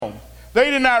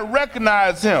they did not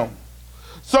recognize him.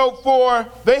 So for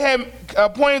they had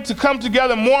appointed to come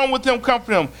together, mourn with him,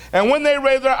 comfort him. And when they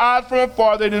raised their eyes from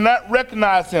afar, they did not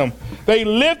recognize him. They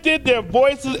lifted their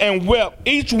voices and wept.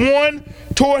 Each one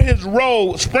tore his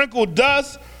robe, sprinkled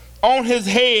dust on his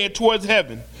head towards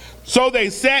heaven. So they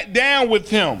sat down with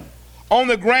him on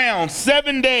the ground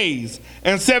 7 days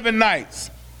and 7 nights.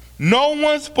 No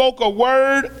one spoke a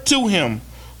word to him,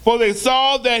 for they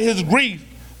saw that his grief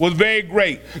was very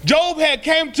great. Job had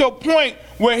came to a point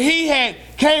where he had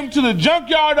came to the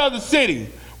junkyard of the city,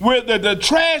 where the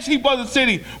trash heap of the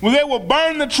city, where they would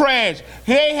burn the trash.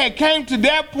 They had came to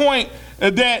that point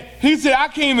that he said, I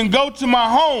can't even go to my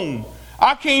home.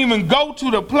 I can't even go to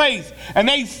the place. And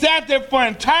they sat there for an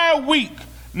entire week,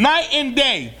 night and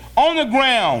day, on the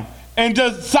ground, and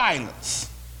just silence.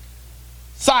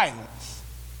 Silence.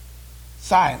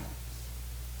 Silence.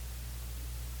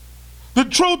 The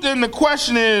truth in the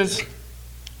question is,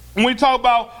 when we talk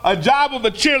about a job of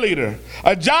a cheerleader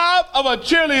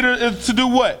is to do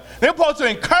what? They're supposed to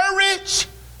encourage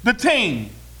the team.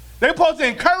 They're supposed to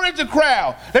encourage the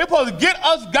crowd. They're supposed to get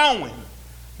us going.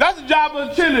 That's the job of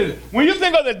a cheerleader. When you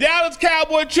think of the Dallas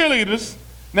Cowboy cheerleaders,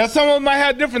 now some of them might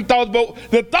have different thoughts, but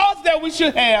the thoughts that we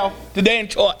should have today in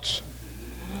church,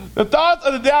 the thoughts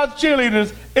of the Dallas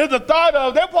cheerleaders is the thought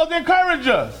of they're supposed to encourage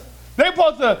us. They're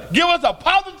supposed to give us a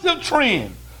positive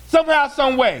trend somehow,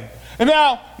 some way. And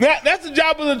now, that's the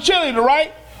job of the cheerleader,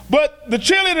 right? But the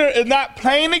cheerleader is not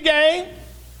playing the game.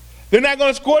 They're not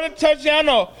going to score the touchdown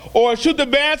or shoot the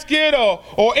basket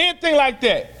or anything like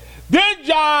that. Their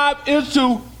job is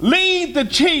to lead the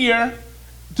cheer,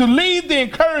 to lead the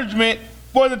encouragement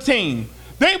for the team.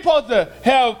 They're supposed to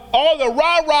have all the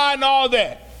rah-rah and all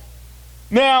that.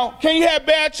 Now, can you have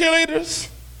bad cheerleaders?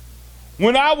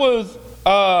 When I was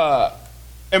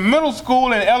in middle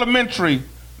school and elementary,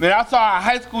 then I saw our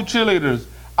high school cheerleaders.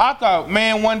 I thought,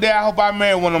 man, one day I hope I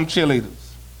marry one of them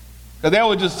cheerleaders. Because they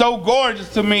were just so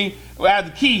gorgeous to me as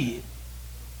a kid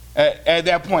at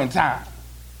that point in time.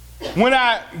 When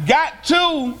I got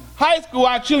to high school,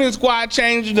 our cheerleading squad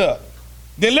changed up.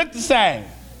 They looked the same.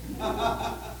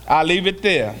 I'll leave it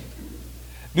there.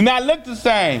 Did not look the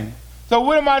same. So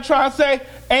what am I trying to say?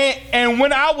 And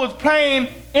when I was playing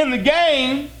in the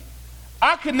game,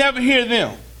 I could never hear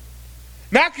them.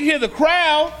 Now I could hear the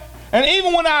crowd, and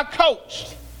even when I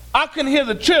coached, I couldn't hear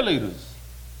the cheerleaders.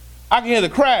 I could hear the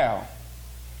crowd.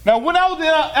 Now when I was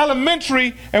in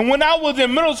elementary and when I was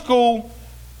in middle school,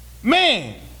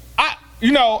 man,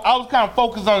 I was kind of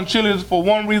focused on cheerleaders for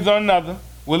one reason or another.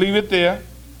 We'll leave it there.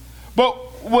 But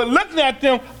when looking at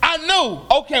them, I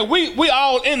knew, okay, we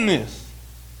all in this.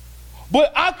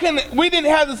 But we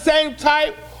didn't have the same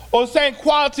type or same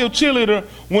quality of cheerleader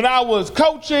when I was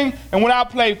coaching and when I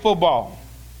played football.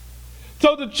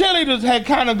 So the cheerleaders had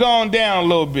kind of gone down a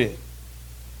little bit.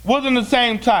 Wasn't the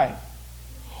same type.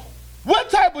 What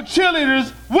type of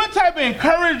cheerleaders, what type of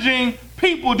encouraging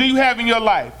people do you have in your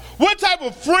life? What type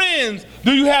of friends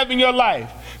do you have in your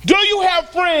life? Do you have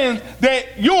friends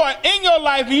that you are in your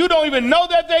life and you don't even know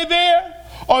that they're there?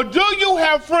 Or do you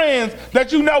have friends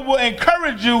that you know will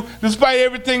encourage you despite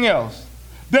everything else?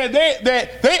 That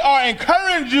they are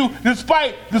encouraging you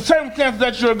despite the circumstances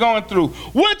that you're going through.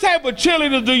 What type of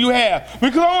cheerleaders do you have?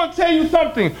 Because I want to tell you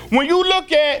something. When you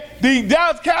look at the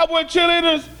Dallas Cowboy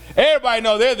cheerleaders, everybody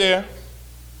knows they're there.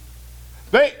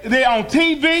 They're on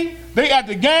TV, they at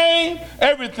the game,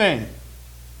 everything.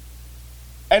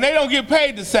 And they don't get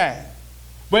paid the same.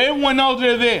 But everyone knows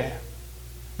they're there.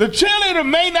 The cheerleader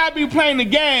may not be playing the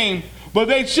game, but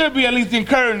they should be at least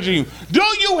encouraging you. Do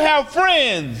you have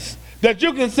friends that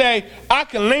you can say, I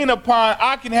can lean upon,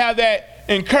 I can have that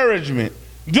encouragement?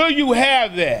 Do you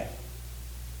have that?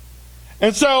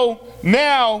 And so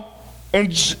now in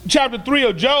chapter 3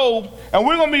 of Job, and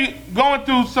we're going to be going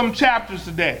through some chapters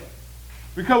today.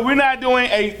 Because we're not doing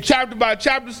a chapter by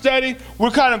chapter study,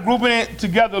 we're kind of grouping it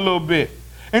together a little bit.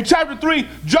 In chapter 3,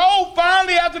 Job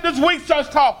finally after this week starts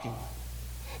talking.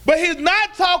 But he's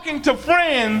not talking to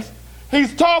friends,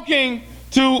 he's talking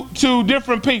to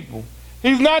different people.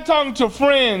 He's not talking to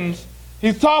friends,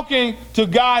 he's talking to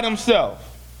God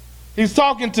himself. He's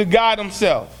talking to God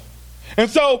himself. And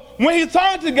so when he's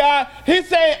talking to God, he's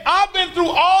saying, I've been through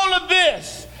all of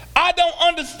this. I don't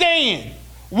understand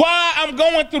why I'm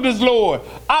going through this, Lord.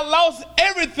 I lost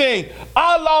everything.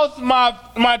 I lost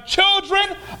my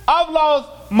children. I've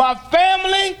lost my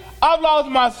family. I've lost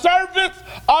my servants.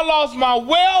 I lost my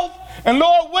wealth. And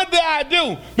Lord, what did I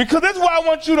do? Because this is what I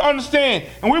want you to understand.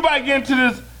 And we're about to get into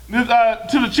this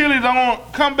to the cheerleaders. I'm going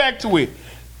to come back to it.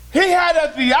 He had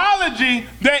a theology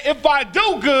that if I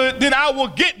do good, then I will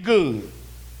get good.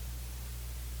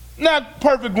 Not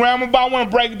perfect grammar, but I want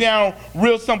to break it down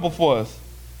real simple for us.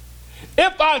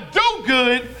 If I do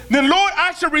good, then Lord,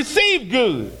 I should receive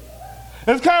good.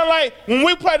 It's kind of like when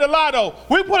we play the lotto.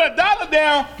 We put $1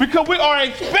 down because we are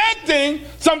expecting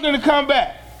something to come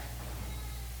back.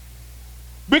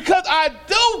 Because I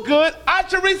do good, I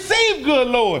should receive good,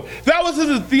 Lord. That was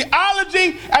his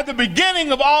theology at the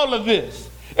beginning of all of this.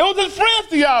 It was his friend's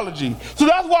theology. So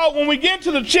that's why when we get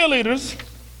to the cheerleaders,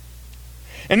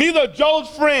 and these are Joe's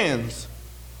friends.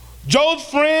 Joe's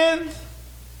friends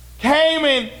came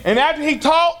in, and after he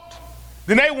talked,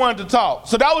 then they wanted to talk.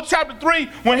 So that was chapter 3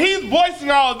 when he's voicing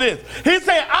all this. He's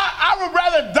saying, I would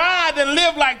rather die than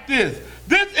live like this.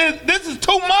 This is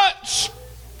too much.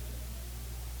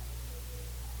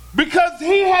 Because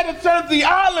he had a certain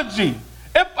theology.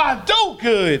 If I do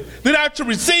good, then I should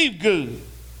receive good.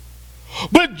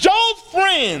 But Joe's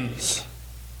friends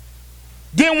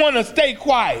didn't want to stay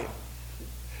quiet.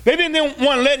 They didn't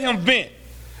want to let him vent.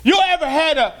 You ever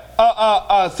had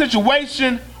a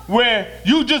situation where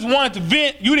you just wanted to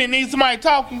vent, you didn't need somebody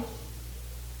talking?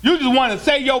 You just wanted to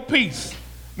say your piece,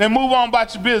 then move on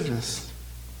about your business.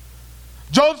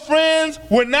 Joe's friends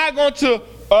were not going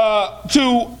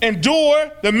to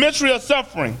endure the misery of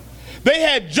suffering. They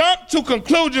had jumped to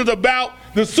conclusions about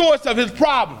the source of his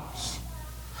problems.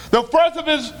 The first of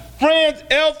his friends,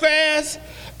 Eliphaz,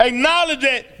 acknowledged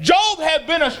that Job had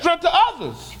been a strength to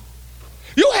others.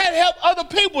 You had helped other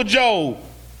people, Job.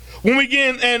 When we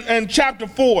get in chapter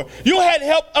 4, you had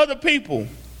helped other people.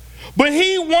 But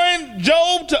he wanted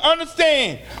Job to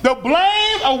understand the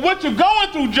blame of what you're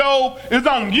going through, Job, is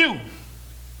on you.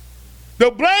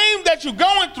 The blame that you're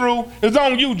going through is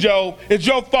on you, Job. It's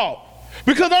your fault.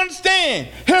 Because understand,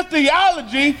 his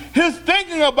theology, his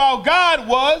thinking about God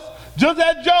was just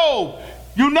as Job.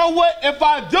 You know what? If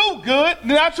I do good,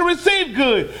 then I should receive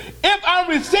good. If I'm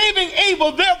receiving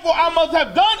evil, therefore I must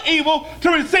have done evil to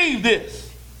receive this.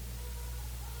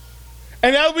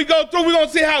 And as we go through, we're going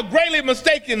to see how greatly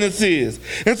mistaken this is.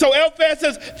 And so Eliphaz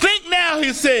says, think now,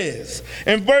 he says,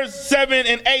 in verse 7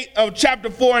 and 8 of chapter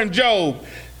 4 in Job.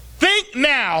 Think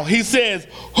now, he says,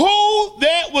 who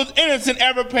that was innocent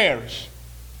ever perished?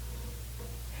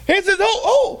 He says,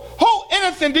 who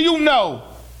innocent do you know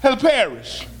has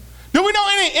perished? Do we know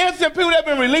any innocent people that have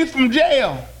been released from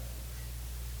jail?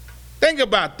 Think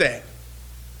about that.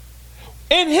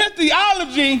 In his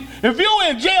theology, if you're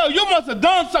in jail, you must have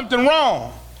done something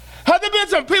wrong. Has there been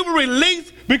some people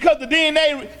released because the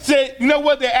DNA said, you know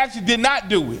what, they actually did not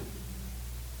do it?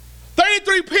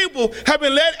 33 people have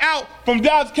been let out from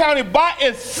Dallas County by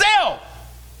itself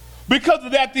because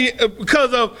of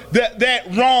that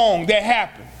wrong that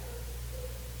happened.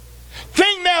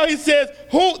 Think now, he says,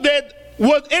 who that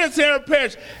was innocent or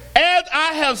perished, as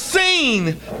I have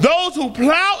seen those who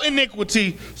plow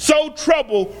iniquity sow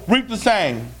trouble reap the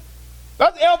same.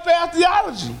 That's Eliphaz's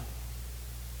theology.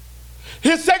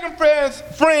 His second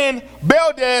friend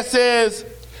Bildad says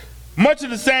much of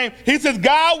the same. He says,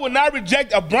 God will not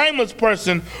reject a blameless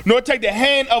person nor take the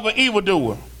hand of an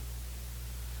evildoer.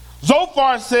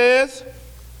 Zophar says,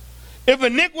 if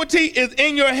iniquity is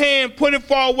in your hand, put it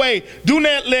far away. Do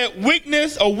not let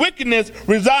weakness or wickedness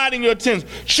reside in your tents.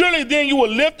 Surely then you will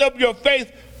lift up your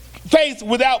face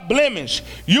without blemish.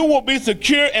 You will be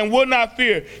secure and will not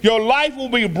fear. Your life will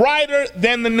be brighter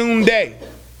than the noonday.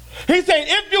 He's saying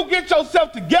if you get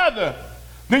yourself together,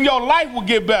 then your life will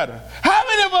get better. How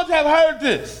many of us have heard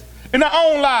this in our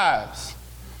own lives?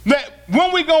 That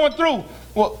when we're going through,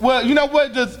 well, you know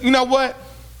what?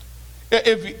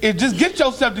 If just get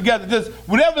yourself together, just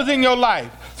whatever's in your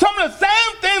life. Some of the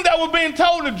same things that were being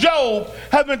told to Job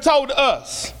have been told to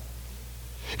us.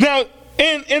 Now,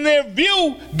 in their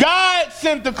view, God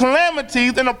sent the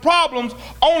calamities and the problems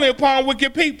only upon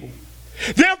wicked people.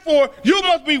 Therefore, you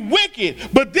must be wicked.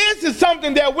 But this is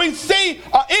something that we see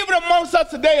even amongst us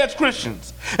today as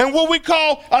Christians, and what we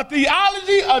call a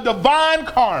theology of divine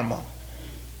karma.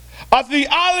 A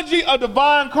theology of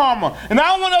divine karma. And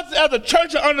I want us as a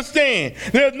church to understand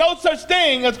there's no such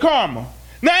thing as karma.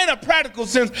 Not in a practical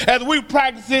sense as we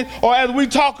practice it or as we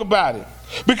talk about it.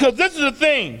 Because this is the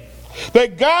thing,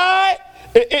 that God,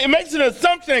 it makes an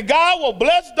assumption that God will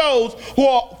bless those who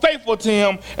are faithful to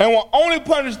him and will only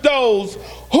punish those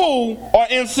who are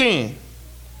in sin.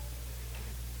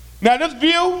 Now this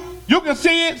view, you can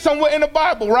see it somewhere in the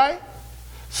Bible, right?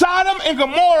 Sodom and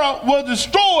Gomorrah was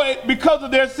destroyed because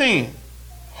of their sin.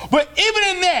 But even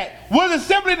in that, was it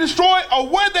simply destroyed, or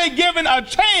were they given a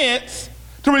chance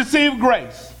to receive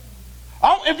grace?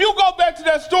 If you go back to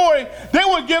that story, they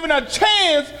were given a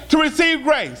chance to receive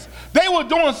grace. They were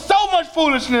doing so much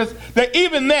foolishness that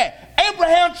even that,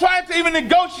 Abraham tried to even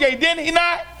negotiate, didn't he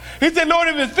not? He said, Lord,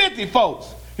 if it's 50 folks,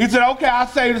 He said, okay, I'll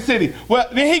save the city. Well,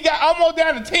 then he got almost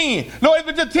down to 10. Lord, if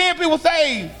it's just 10 people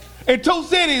saved in 2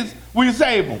 cities, will you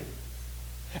save them?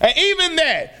 And even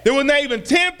that, there were not even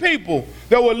 10 people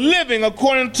that were living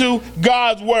according to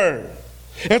God's word.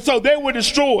 And so they were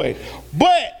destroyed.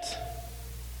 But,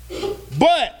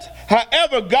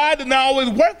 however, God does not always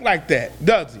work like that,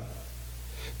 does he?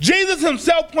 Jesus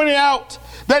himself pointed out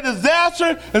that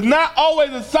disaster is not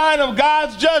always a sign of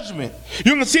God's judgment.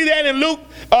 You can see that in Luke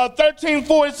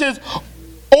 13:4. It says,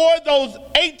 or those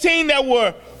 18 that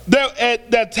were at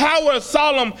the Tower of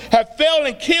Siloam have fell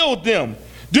and killed them.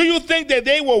 Do you think that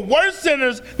they were worse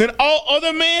sinners than all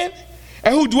other men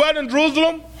and who dwelt in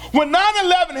Jerusalem? When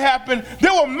 9/11 happened,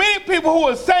 there were many people who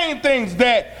were saying things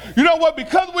that, you know what,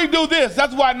 because we do this,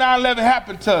 that's why 9/11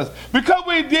 happened to us. Because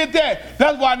we did that,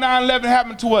 that's why 9/11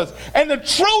 happened to us. And the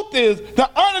truth is, the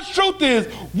honest truth is,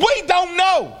 we don't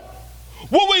know.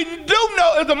 What we do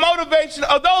know is the motivation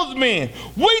of those men.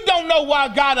 We don't know why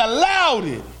God allowed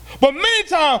it. But many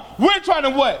times, we're trying to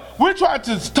what? We're trying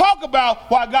to talk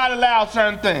about why God allowed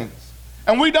certain things.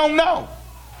 And we don't know.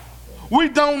 We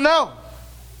don't know.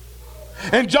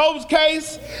 In Job's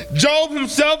case, Job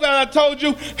himself, as I told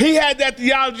you, he had that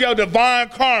theology of divine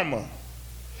karma.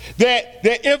 That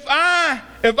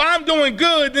if I'm doing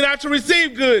good, then I should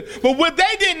receive good. But what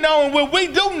they didn't know, and what we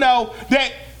do know,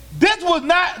 that this was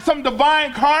not some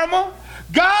divine karma.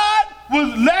 God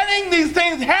was letting these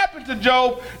things happen to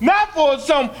Job, not for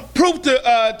some proof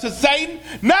to Satan,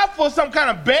 not for some kind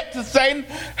of bet to Satan.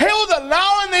 He was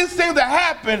allowing these things to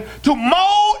happen to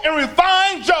mold and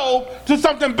refine Job to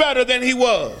something better than he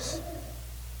was.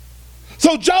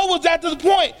 So Job was at this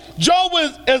point. Job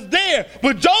is there,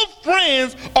 but Job's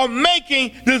friends are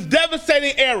making this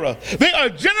devastating error. They are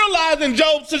generalizing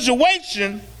Job's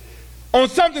situation on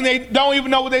something they don't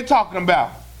even know what they're talking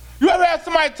about. You ever had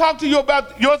somebody talk to you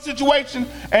about your situation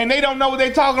and they don't know what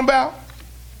they're talking about?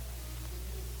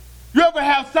 You ever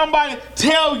have somebody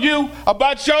tell you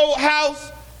about your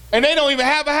house and they don't even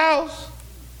have a house?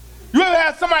 You ever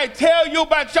have somebody tell you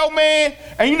about your man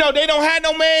and you know they don't have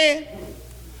no man?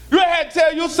 You ever had to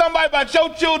tell you somebody about your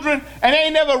children and they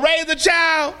ain't never raised a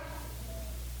child?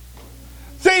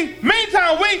 See, many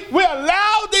times we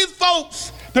allow these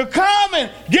folks to come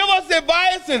and give us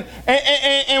advice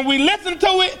and we listen to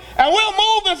it and we'll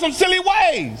move in some silly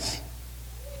ways.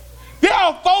 There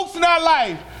are folks in our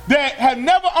life that have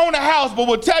never owned a house but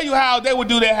will tell you how they would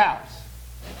do their house.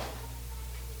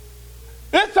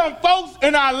 There's some folks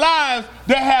in our lives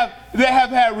that have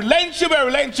had relationship and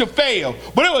relationship fail,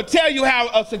 but it will tell you how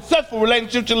a successful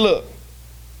relationship should look.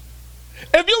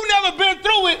 If you've never been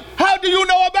through it, how do you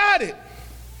know about it?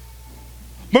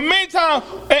 But many times,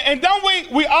 and don't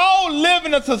we all live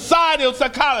in a society of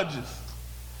psychologists.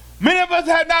 Many of us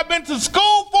have not been to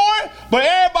school for it, but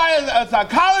everybody is a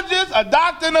psychologist, a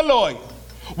doctor, and a lawyer.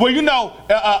 Well, you know,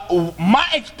 my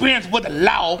experience with the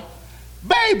law,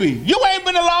 baby, you ain't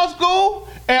been to law school,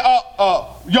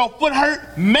 and your foot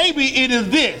hurt, maybe it is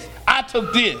this. I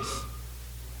took this.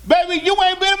 Baby, you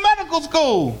ain't been to medical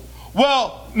school.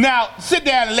 Well, now, sit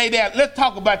down and lay down. Let's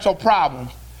talk about your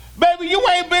problems. Baby, you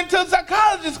ain't been to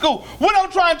psychology school. What I'm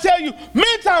trying to tell you,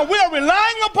 many times we are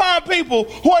relying upon people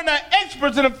who are not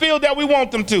experts in the field that we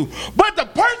want them to. But the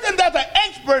person that's an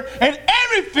expert in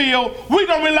every field, we're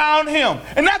going to rely on him.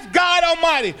 And that's God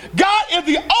Almighty. God is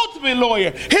the ultimate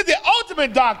lawyer. He's the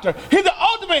ultimate doctor. He's the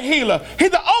ultimate healer.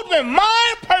 He's the ultimate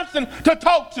mind person to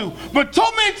talk to. But too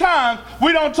many times,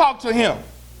 we don't talk to him.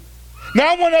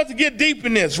 Now, I want us to get deep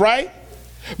in this, right?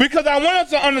 Because I want us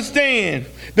to understand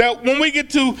that when we get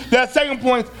to that second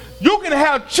point, you can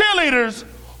have cheerleaders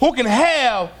who can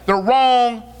have the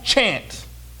wrong chant.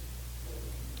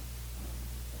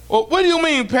 Well, what do you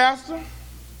mean, Pastor?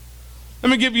 Let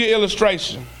me give you an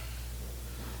illustration.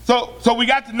 So we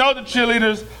got to know the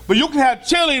cheerleaders, but you can have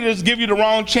cheerleaders give you the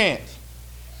wrong chant.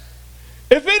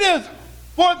 If it is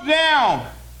 4th down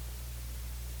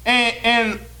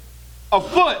and a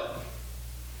foot,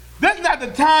 this is not the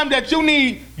time that you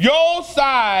need your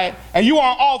side and you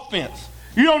on offense.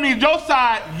 You don't need your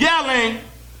side yelling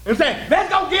and saying,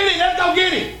 let's go get it, let's go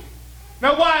get it.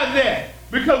 Now why is that?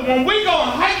 Because when we go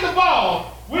and hike the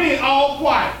ball, we need all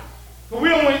quiet. Because we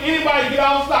don't want anybody to get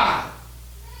outside.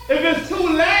 If it's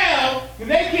too loud, then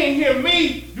they can't hear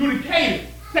me do the cadence.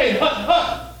 Say hut,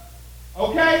 hut.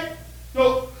 Okay?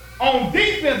 So on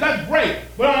defense, that's great.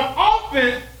 But on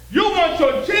offense, you want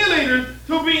your cheerleaders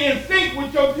to be in sync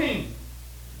with your team.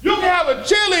 You can have a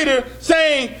cheerleader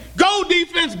saying, go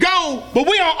defense, go, but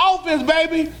we on offense,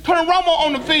 baby. Turn Romo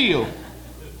on the field.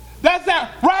 That's not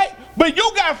right, but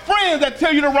you got friends that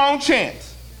tell you the wrong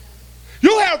chants.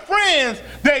 You have friends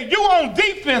that you on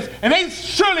defense and they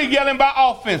surely yelling about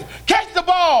offense. Catch the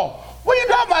ball. What are you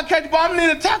talking about, catch the ball? I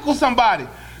need to tackle somebody.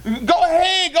 Go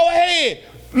ahead.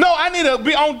 No, I need to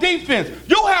be on defense.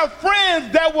 You have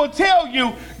friends that will tell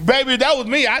you, baby, that was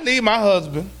me. I leave my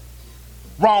husband.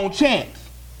 Wrong chance.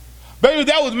 Baby, if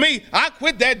that was me, I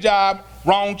quit that job.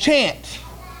 Wrong chance.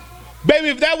 Baby,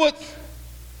 if that was,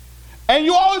 and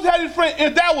you always have this friend,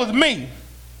 if that was me.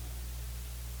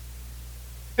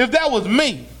 If that was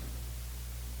me.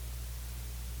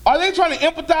 Are they trying to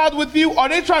empathize with you? Are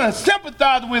they trying to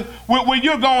sympathize with what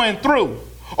you're going through?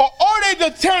 Or are they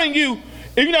just telling you,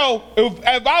 you know,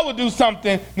 if I would do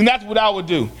something, then that's what I would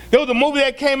do? There was a movie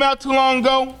that came out too long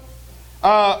ago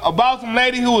about some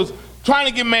lady who was trying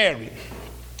to get married.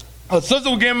 Her sister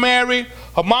was getting married.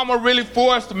 Her mama really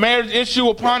forced the marriage issue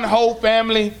upon the whole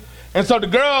family. And so the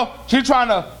girl, she's trying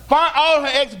to find all her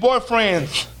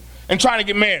ex-boyfriends and trying to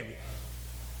get married.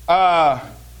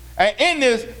 And in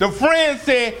this, the friend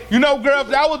said, you know, girl, if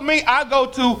that was me, I go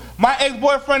to my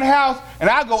ex-boyfriend's house and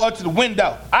I go up to the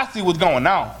window. I see what's going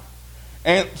on.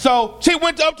 And so she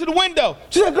went up to the window.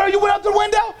 She said, girl, you went up to the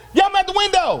window? Yeah, I'm at the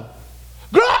window.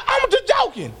 Girl, I'm just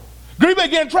joking. Girl, you better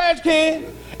get in the trash can.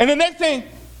 And the next thing,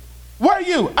 where are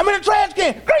you? I'm in the trash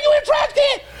can. Girl, you in the trash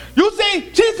can? You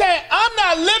see, she said, I'm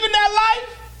not living that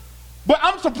life, but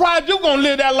I'm surprised you're going to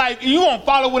live that life and you're going to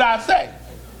follow what I say.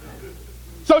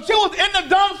 So she was in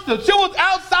the dumpster. She was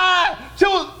outside. She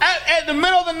was at the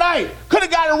middle of the night. Could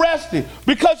have got arrested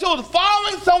because she was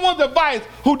following someone's advice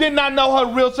who did not know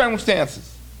her real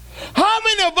circumstances. How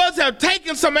many of us have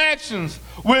taken some actions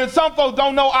when some folks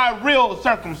don't know our real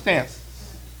circumstances?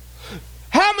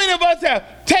 How many of us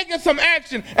have taken some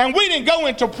action and we didn't go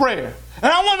into prayer?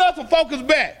 And I want us to focus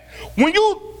back. When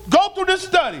you go through this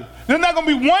study, there's not going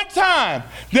to be one time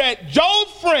that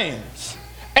Job's friends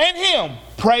and him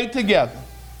prayed together.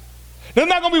 There's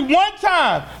not going to be one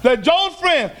time that Job's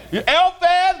friends,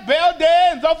 Eliphaz, Bildad,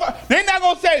 and Zophar, they're not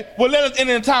going to say, well, let us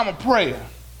enter in a time of prayer.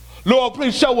 Lord,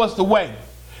 please show us the way.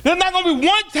 There's not going to be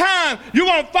one time you're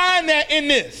going to find that in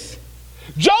this.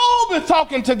 Job is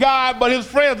talking to God, but his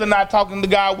friends are not talking to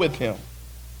God with him.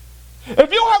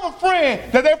 If you have a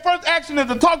friend that their first action is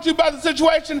to talk to you about the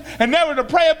situation and never to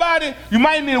pray about it, you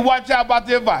might need to watch out about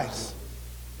the advice.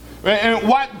 And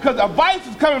why? Because advice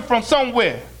is coming from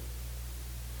somewhere.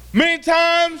 Many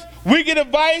times we get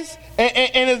advice and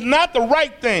it's not the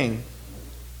right thing.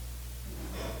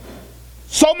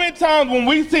 So many times when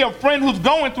we see a friend who's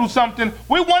going through something,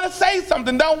 we want to say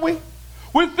something, don't we?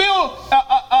 We feel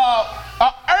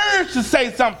an urge to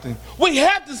say something. We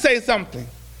have to say something.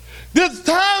 There's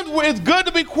times where it's good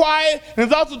to be quiet, and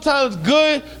there's also times it's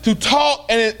good to talk,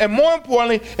 and more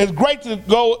importantly, it's great to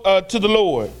go to the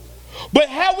Lord. But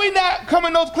have we not come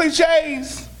in those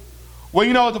cliches? Well,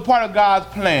 you know, it's a part of God's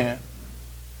plan.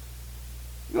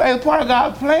 Like, it's part of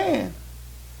God's plan.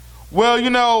 Well, you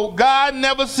know, God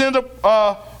never sends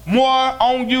more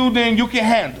on you than you can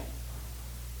handle.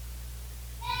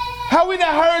 Have we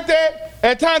not heard that?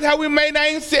 At times, how we may not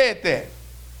even said that.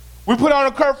 We put on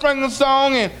a Kurt Franklin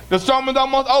song, and the sermon's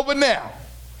almost over now,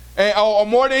 or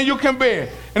more than you can bear.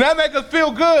 And that makes us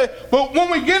feel good, but when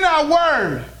we get in our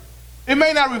word, it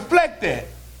may not reflect that.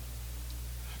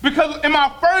 Because in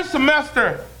my first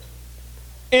semester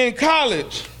in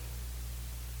college,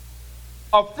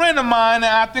 a friend of mine, and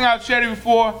I think I've shared it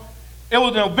before, it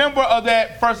was November of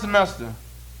that first semester.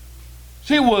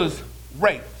 She was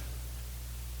raped.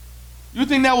 You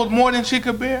think that was more than she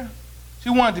could bear? She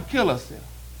wanted to kill herself.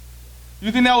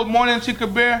 You think that was more than she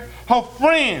could bear? Her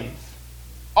friends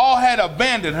all had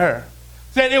abandoned her.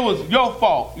 Said it was your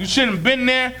fault. You shouldn't have been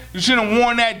there. You shouldn't have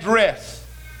worn that dress.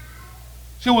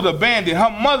 She was abandoned. Her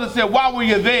mother said, why were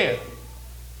you there?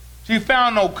 She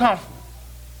found no comfort.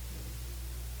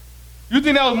 You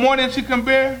think that was more than she can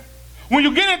bear? When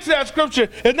you get into that scripture,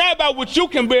 it's not about what you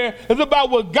can bear. It's about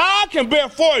what God can bear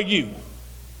for you.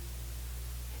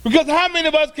 Because how many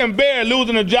of us can bear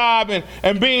losing a job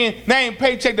and being named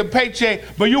paycheck to paycheck,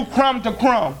 but you crumb to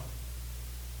crumb?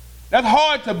 That's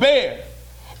hard to bear.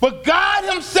 But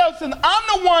God himself says,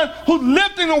 I'm the one who's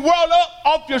lifting the world up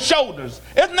off your shoulders.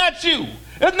 It's not you.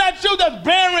 It's not you that's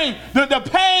bearing the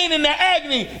pain and the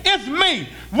agony. It's me.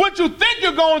 What you think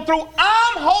you're going through,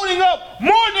 I'm holding up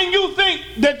more than you think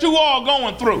that you are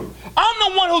going through.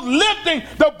 I'm the one who's lifting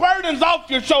the burdens off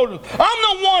your shoulders.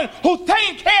 I'm the one who's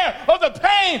taking care of the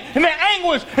pain and the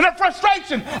anguish and the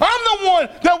frustration. I'm the one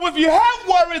that if you have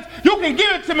worries, you can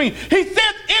give it to me. He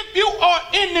says if you are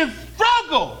in this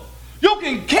struggle, you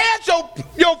can cast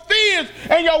your fears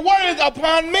and your worries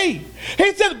upon me.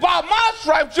 He says, by my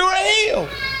stripes you are healed.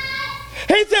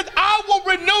 He says, I will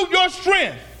renew your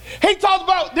strength. He talks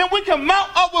about then we can mount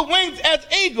up with wings as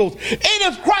eagles. It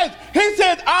is Christ. He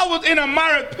says, I was in a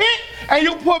miry pit, and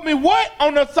you put me what?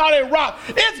 On the solid rock.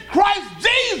 It's Christ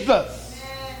Jesus.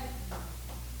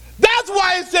 That's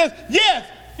why it says, yes,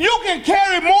 you can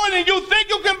carry more than you think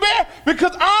you can bear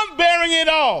because I'm bearing it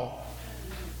all.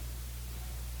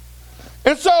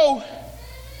 And so,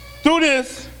 through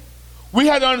this, we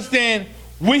have to understand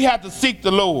we have to seek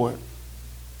the Lord.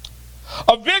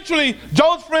 Eventually,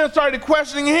 Job's friends started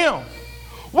questioning him.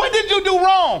 What did you do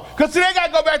wrong? Because they got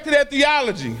to go back to that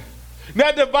theology,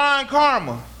 that divine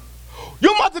karma.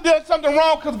 You must have done something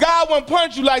wrong because God wouldn't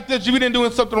punish you like this if you didn't do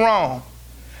something wrong.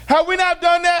 Have we not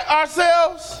done that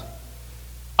ourselves?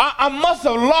 I must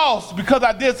have lost because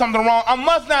I did something wrong. I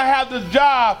must not have this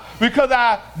job because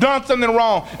I done something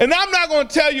wrong. And I'm not going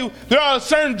to tell you there are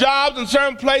certain jobs and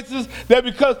certain places that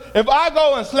because if I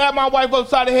go and slap my wife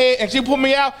upside the head and she put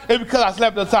me out, it's because I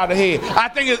slapped her upside the head. I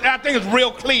think it's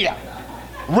real clear.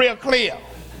 Real clear.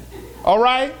 All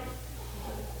right?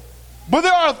 But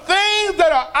there are things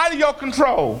that are out of your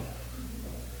control.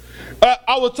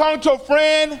 I was talking to a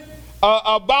friend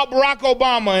about Barack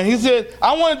Obama, and he said,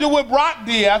 I want to do what Barack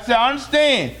did. I said, I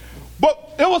understand.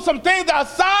 But there was some things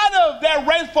outside of that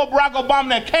race for Barack Obama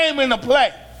that came into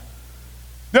play.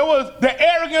 There was the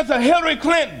arrogance of Hillary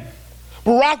Clinton.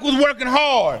 Barack was working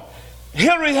hard.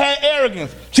 Hillary had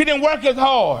arrogance. She didn't work as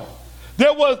hard.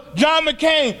 There was John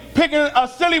McCain picking a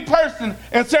silly person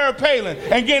in Sarah Palin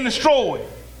and getting destroyed.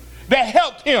 That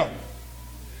helped him.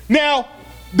 Now,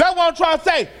 that's what I'm trying to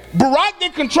say. Barack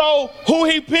didn't control who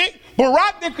he picked.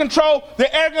 Barack didn't control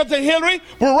the arrogance of Hillary.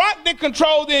 Barack didn't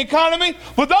control the economy.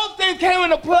 But those things came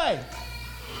into play.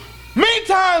 Many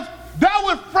times, that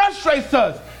would frustrate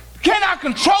us. Can I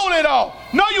control it all?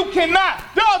 No, you cannot.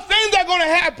 There are things that are going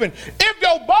to happen. If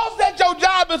your boss at your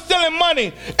job is stealing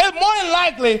money, it's more than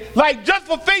likely, like Just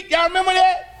for Feet, y'all remember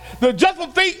that? The Just for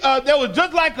Feet, there was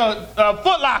just like a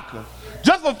Foot Locker.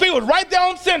 Just for Feet was right there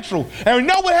on Central. And you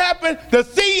know what happened? The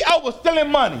CEO was stealing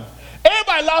money.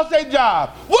 Everybody lost their job.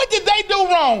 What did they do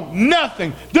wrong?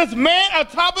 Nothing. This man on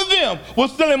top of them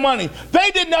was stealing money.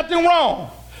 They did nothing wrong.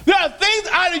 There are things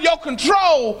out of your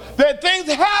control that things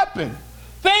happen.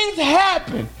 Things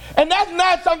happen. And that's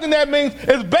not something that means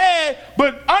it's bad,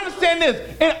 but understand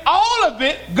this. In all of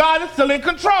it, God is still in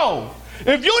control.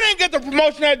 If you didn't get the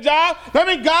promotion at job, that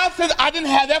means God says, I didn't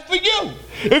have that for you.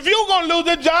 If you're going to lose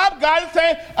a job, God is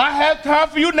saying, I have time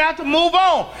for you now to move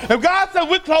on. If God says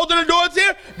we're closing the doors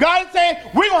here, God is saying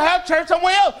we're going to have church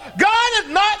somewhere else. God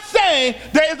is not saying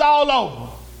that it's all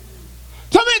over.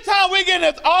 So many times we get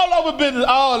this all over business.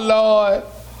 Oh, Lord,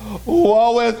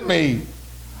 woe is me.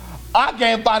 I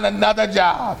can't find another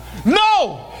job.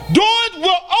 No, doors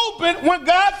will open when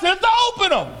God says to open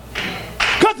them.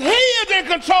 Because he is in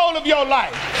control of your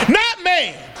life, not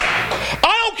man.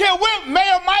 I don't care what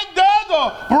Mayor Mike does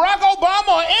or Barack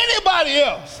Obama or anybody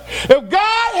else. If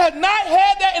God has not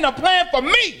had that in a plan for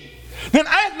me, then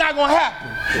it's not going to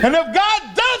happen. And if God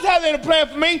does have that in a plan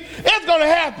for me, it's going to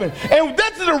happen. And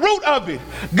this is the root of it.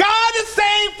 God is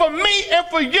saying for me and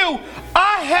for you,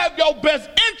 I have your best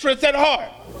interests at heart.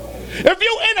 If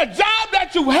you're in a job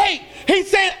that you hate,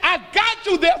 he's saying, I got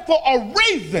you there for a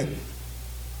reason.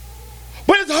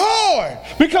 But it's hard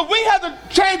because we have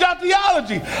to change our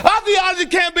theology. Our theology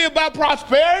can't be about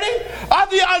prosperity. Our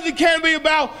theology can't be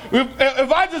about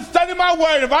if I just study my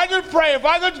word, if I just pray, if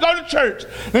I just go to church,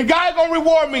 then God's going to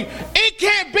reward me. It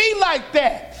can't be like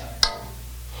that.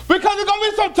 Because there's going to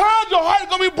be some times your heart is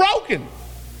going to be broken.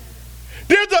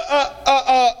 There's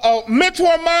a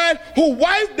mentor of mine whose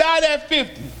wife died at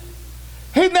 50.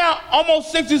 He's now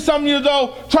almost 60-something years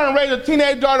old trying to raise a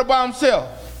teenage daughter by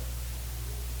himself.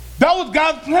 That was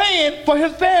God's plan for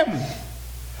his family.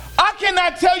 I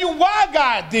cannot tell you why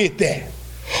God did that.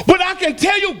 But I can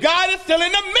tell you God is still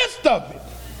in the midst of it.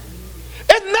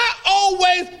 It's not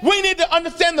always we need to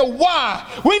understand the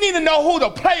why. We need to know who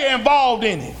the player involved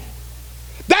in it.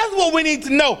 That's what we need to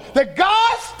know. That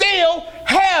God still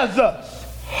has us.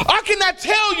 I cannot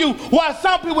tell you why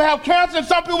some people have cancer and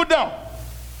some people don't.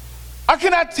 I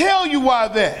cannot tell you why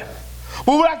that.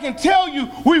 But what I can tell you,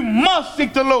 we must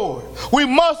seek the Lord. We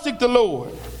must seek the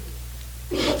Lord.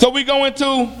 So we go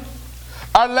into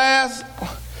our last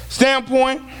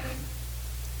standpoint.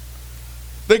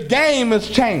 The game is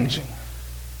changing.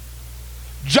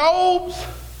 Job's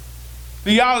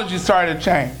theology started to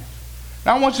change.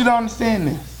 Now I want you to understand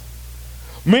this.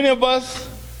 Many of us,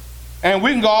 and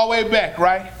we can go all the way back,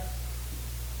 right?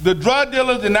 The drug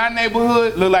dealers in our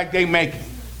neighborhood look like they make it.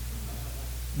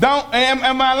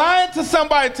 Am I lying to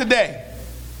somebody today?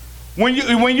 When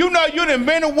you know you done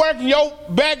been to work and your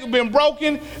back has been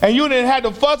broken and you done had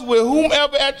to fuss with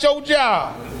whomever at your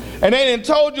job and they done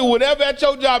told you whatever at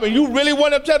your job, and you really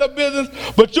want to tell the business,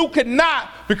 but you could not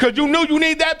because you knew you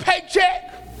need that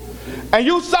paycheck, and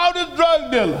you saw this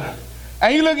drug dealer,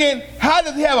 and you looking, how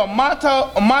does he have a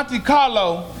Monte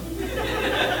Carlo,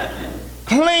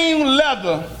 clean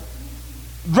leather,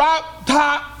 drop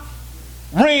top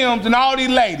rims, and all these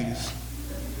ladies,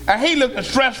 and he looking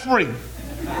stress-free?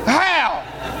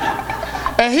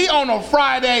 How? And he on a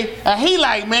Friday, and he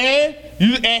like, man,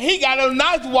 and he got a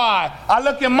nice wide. I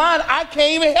look at mine, I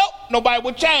can't even help nobody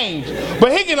with change.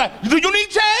 But he can like, do you need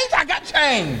change? I got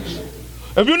change.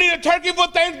 If you need a turkey for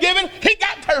Thanksgiving, he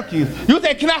got turkeys. You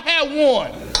say, can I have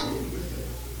one?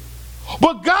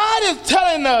 But God is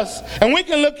telling us, and we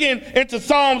can look into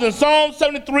Psalms. In Psalm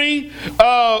 73,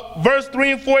 verse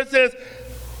 3 and 4, it says,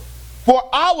 for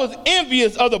I was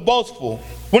envious of the boastful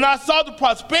when I saw the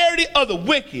prosperity of the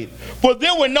wicked, for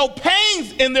there were no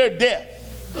pains in their death.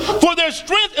 For their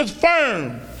strength is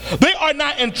firm. They are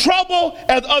not in trouble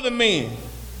as other men.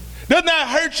 Does not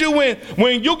hurt you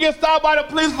when you get stopped by the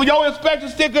police for your inspection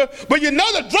sticker, but you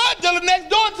know the drug dealer next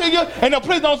door to you, and the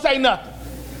police don't say nothing.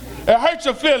 It hurts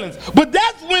your feelings. But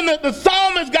that's when the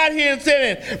psalmist got here and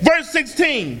said in verse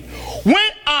 16,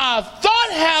 when I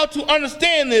thought how to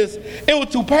understand this, it was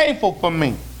too painful for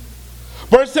me.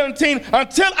 Verse 17,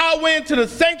 until I went to the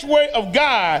sanctuary of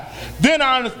God, then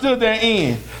I understood their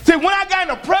end. See, when I got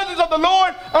in the presence of the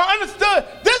Lord, I understood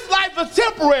this life is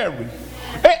temporary.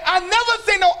 And I never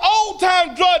seen no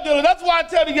old-time drug dealer. That's why I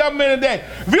tell the young men today,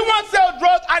 if you want to sell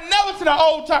drugs, I never seen an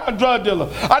old-time drug dealer.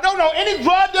 I don't know any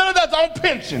drug dealer that's on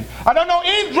pension. I don't know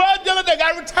any drug dealer that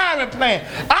got a retirement plan.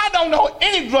 I don't know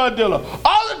any drug dealer.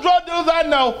 All the drug dealers I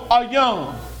know are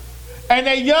young. And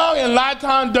they're young and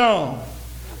lifetime dumb.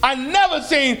 I never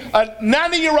seen a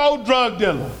 90-year-old drug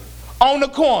dealer on the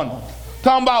corner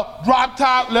talking about drop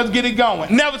top, let's get it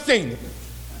going. Never seen it.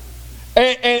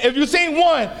 And if you seen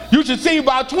one, you should see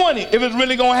about 20 if it's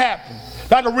really going to happen.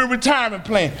 Like a real retirement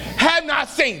plan. Have not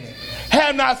seen it.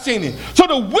 Have not seen it. So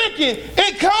the wicked,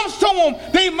 it comes to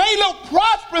them. They may look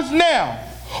prosperous now,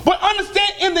 but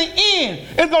understand in the end,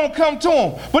 it's going to come to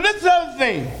them. But this is the other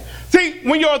thing. See,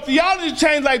 when your theology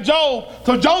changed like Job,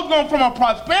 so Job's going from a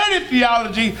prosperity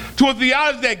theology to a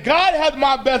theology that God has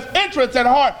my best interests at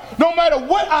heart, no matter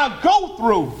what I go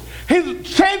through.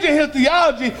 He's changing his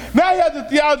theology. Now he has the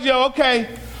theology of,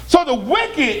 okay, so the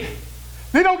wicked,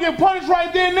 they don't get punished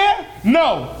right then and there?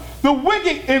 No. The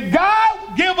wicked, if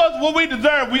God give us what we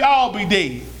deserve, we all be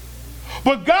dead.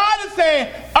 But God is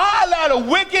saying, I allow the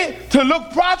wicked to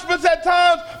look prosperous at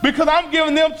times because I'm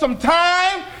giving them some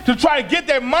time to try to get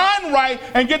their mind right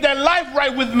and get their life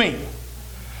right with me.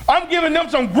 I'm giving them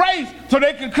some grace so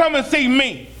they can come and see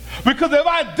me. Because if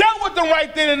I dealt with them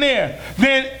right then and there,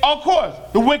 then of course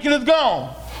the wicked is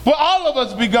gone. But all of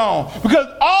us be gone because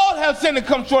all have sinned and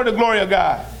come short of the glory of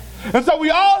God. And so we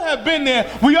all have been there.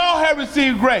 We all have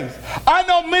received grace. I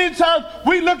know many times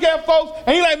we look at folks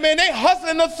and you're like, man, they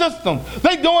hustling the system.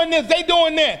 They doing this, they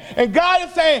doing that. And God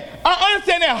is saying, I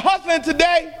understand they're hustling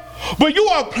today, but you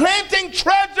are planting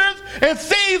treasures and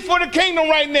seeds for the kingdom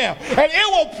right now. And it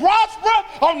will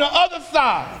prosper on the other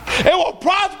side. It will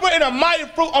prosper in a mighty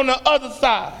fruit on the other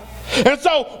side. And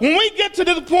so when we get to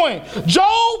this point,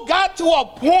 Job got to a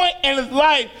point in his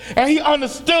life and he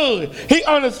understood. He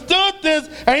understood this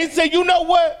and he said, you know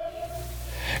what?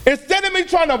 Instead of me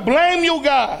trying to blame you,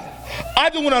 God, I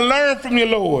just want to learn from you,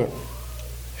 Lord.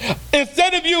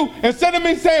 Instead of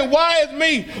me saying, why is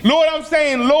me? Lord, I'm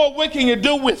saying, Lord, what can you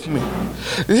do with me?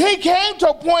 He came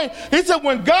to a point, he said,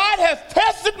 when God has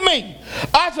tested me,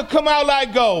 I should come out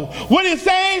like gold. What he's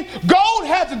saying, gold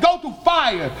has to go through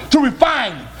fire to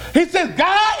refine it. He says,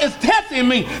 God is testing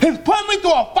me. He's putting me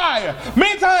through a fire.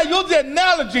 Many times I use the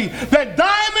analogy that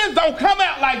diamonds don't come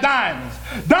out like diamonds.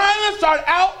 Diamonds start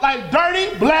out like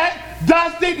dirty, black,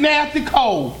 dusty, nasty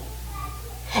coal.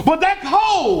 But that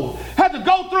coal has to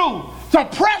go through some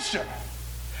pressure.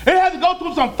 It has to go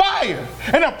through some fire.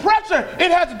 And the pressure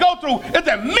it has to go through is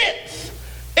immense.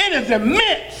 It is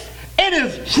immense. It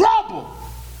is trouble.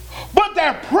 But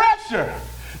that pressure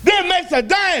then makes a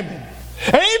diamond.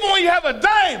 And even when you have a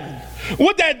diamond,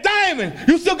 with that diamond,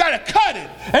 you still got to cut it.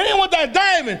 And then with that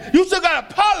diamond, you still got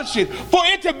to polish it for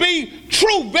it to be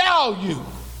true value.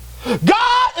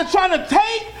 God is trying to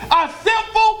take a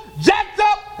simple, jacked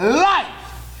up life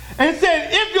and said,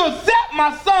 if you accept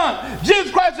my son,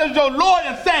 Jesus Christ as your Lord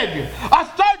and Savior, I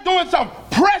start doing some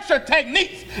pressure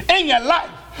techniques in your life.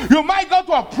 You might go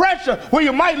to a pressure where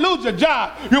you might lose your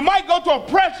job. You might go to a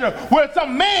pressure where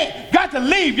some man got to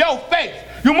leave your face.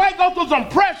 You might go through some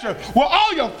pressure where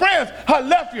all your friends have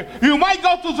left you. You might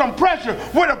go through some pressure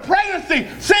where the pregnancy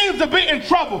seems to be in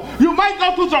trouble. You might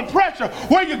go through some pressure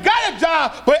where you got a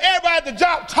job, but everybody at the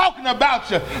job talking about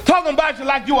you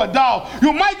like you a dog.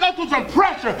 You might go through some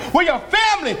pressure where your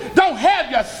family don't have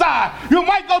your side. You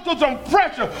might go through some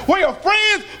pressure where your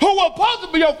friends who were supposed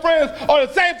to be your friends are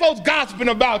the same folks gossiping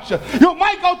about you. You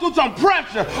might go through some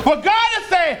pressure, but God is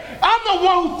saying, I'm the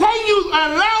one who's taking you,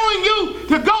 allowing you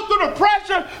to go through the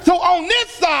pressure, so on this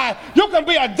side, you can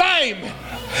be a diamond.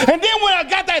 And then when I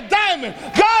got that diamond,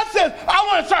 God says, I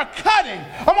want to start cutting.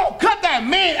 I'm going to cut that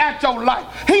man out your life.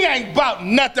 He ain't about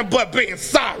nothing but being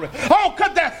sorry. I'm going to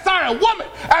cut that sorry woman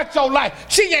out your life.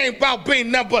 She ain't about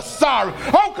being nothing but sorry.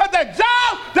 I'm going to cut that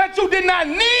job that you did not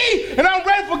need, and I'm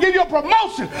ready to give you a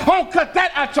promotion. I'm going to cut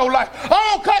that out your life. I'm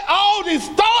going to cut all these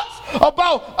thoughts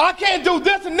about I can't do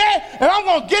this and that, and I'm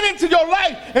going to get into your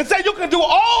life and say you can do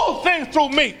all things through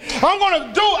me. I'm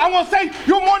going to say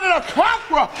you're more than a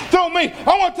conqueror through me.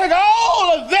 I'm going to take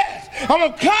all of this. I'm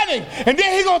going to cut it, and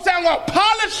then he's going to say I'm going to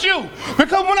polish you,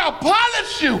 because when I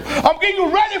polish you, I'm getting you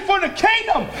ready for the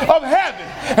kingdom of heaven.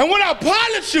 And when I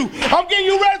polish you, I'm getting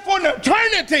you ready for an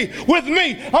eternity with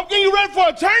me. I'm getting you ready for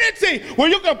eternity where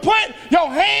you can put your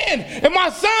hand in my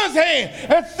son's hand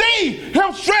and see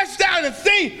him stretched out and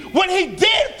see what he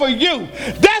did for you.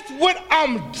 That's what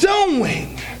I'm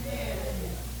doing.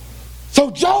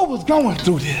 So Job was going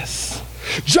through this.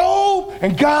 Job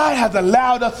and God has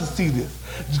allowed us to see this.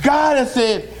 God has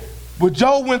said, what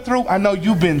Job went through, I know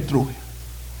you've been through it.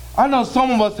 I know some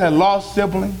of us have lost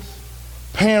siblings,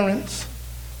 parents,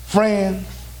 friends.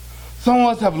 Some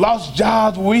of us have lost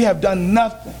jobs where we have done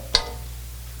nothing.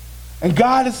 And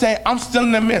God is saying, I'm still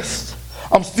in the midst.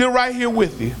 I'm still right here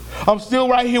with you. I'm still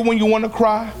right here when you want to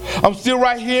cry. I'm still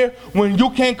right here when you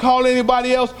can't call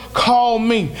anybody else. Call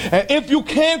me. And if you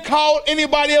can't call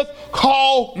anybody else,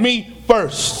 call me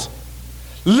first.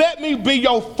 Let me be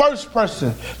your first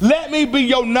person. Let me be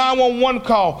your 911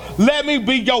 call. Let me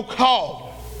be your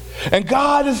call. And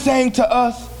God is saying to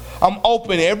us, I'm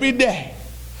open every day,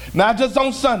 not just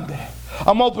on Sunday.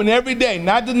 I'm open every day,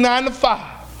 not just 9 to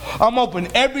 5. I'm open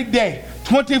every day,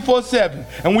 24/7.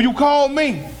 And when you call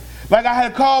me, like I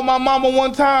had called my mama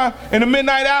one time in the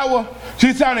midnight hour,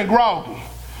 she sounded groggy.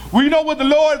 Well, you know what, the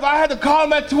Lord, if I had to call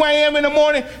him at 2 a.m. in the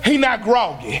morning, he not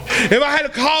groggy. If I had to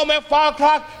call him at 5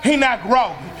 o'clock, he not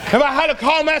groggy. If I had to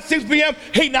call him at 6 p.m.,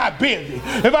 he not busy.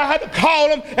 If I had to call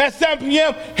him at 7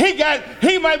 p.m.,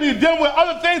 he might be dealing with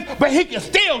other things, but he can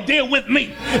still deal with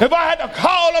me. If I had to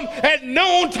call him at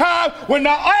noontime when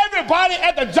now everybody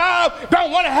at the job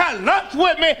don't want to have lunch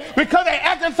with me because they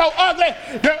acting so ugly,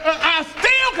 I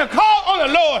still can call on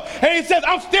the Lord. And he says,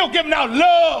 I'm still giving out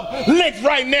love licks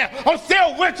right now. I'm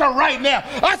still with you right now.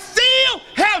 I still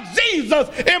have Jesus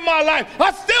in my life.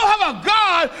 I still have a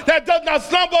God that does not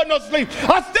slumber nor sleep.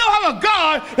 I still have a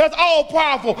God that's all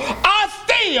powerful. I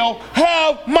still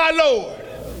have my Lord.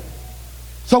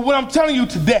 So what I'm telling you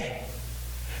today,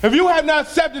 if you have not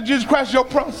accepted Jesus Christ as your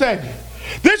personal Savior,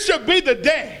 this should be the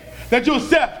day that you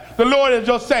accept the Lord as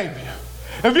your Savior.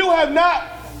 If you have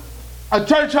not a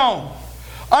church home,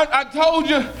 I told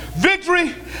you,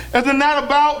 victory is not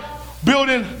about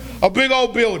building a big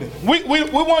old building. We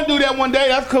want to do that one day,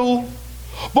 that's cool.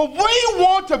 But we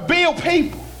want to build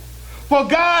people for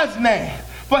God's name,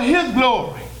 for his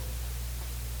glory.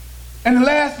 And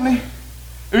lastly,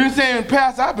 if you're saying,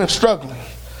 Pastor, I've been struggling.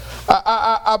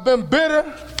 I've been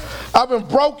bitter. I've been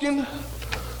broken.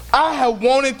 I have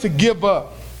wanted to give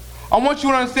up. I want you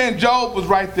to understand Job was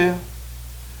right there.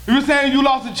 If you're saying you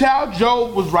lost a child,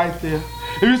 Job was right there.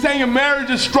 If you're saying your marriage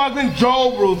is struggling,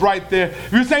 Job was right there.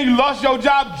 If you're saying you lost your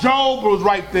job, Job was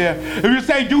right there. If you're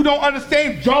saying you don't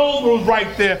understand, Job was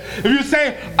right there. If you're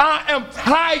saying I am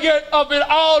tired of it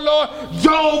all, Lord,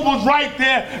 Job was right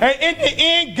there. And in the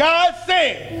end, God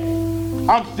said,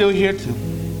 I'm still here too.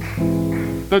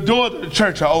 The doors of the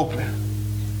church are open.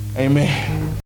 Amen.